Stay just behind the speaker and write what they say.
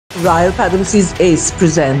Royal Padamsee's ACE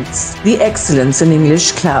presents the Excellence in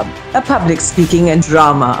English Club, a public speaking and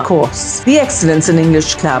drama course. The Excellence in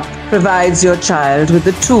English Club provides your child with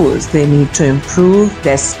the tools they need to improve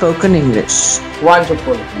their spoken English.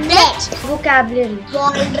 Wonderful. Net, vocabulary,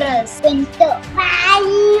 walrus, winter,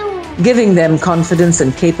 value. Giving them confidence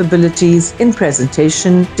and capabilities in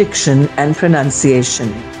presentation, diction, and pronunciation.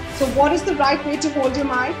 So what is the right way to hold your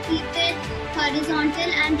mic? Keep it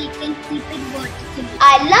horizontal and you can keep it vertical.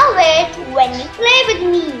 I love it when you play with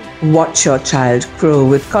me. Watch your child grow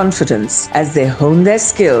with confidence as they hone their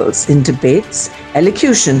skills in debates,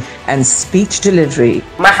 elocution, and speech delivery.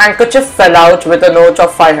 My handkerchief fell out with a note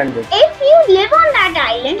of 500. If you live on that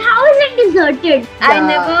island, how is it deserted? I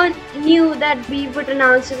never knew that we would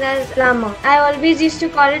pronounce it as plumber. I always used to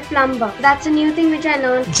call it plumber. That's a new thing which I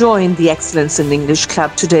learned. Join the Excellence in English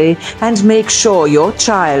Club today and make sure your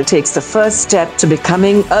child takes the first step to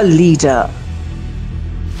becoming a leader.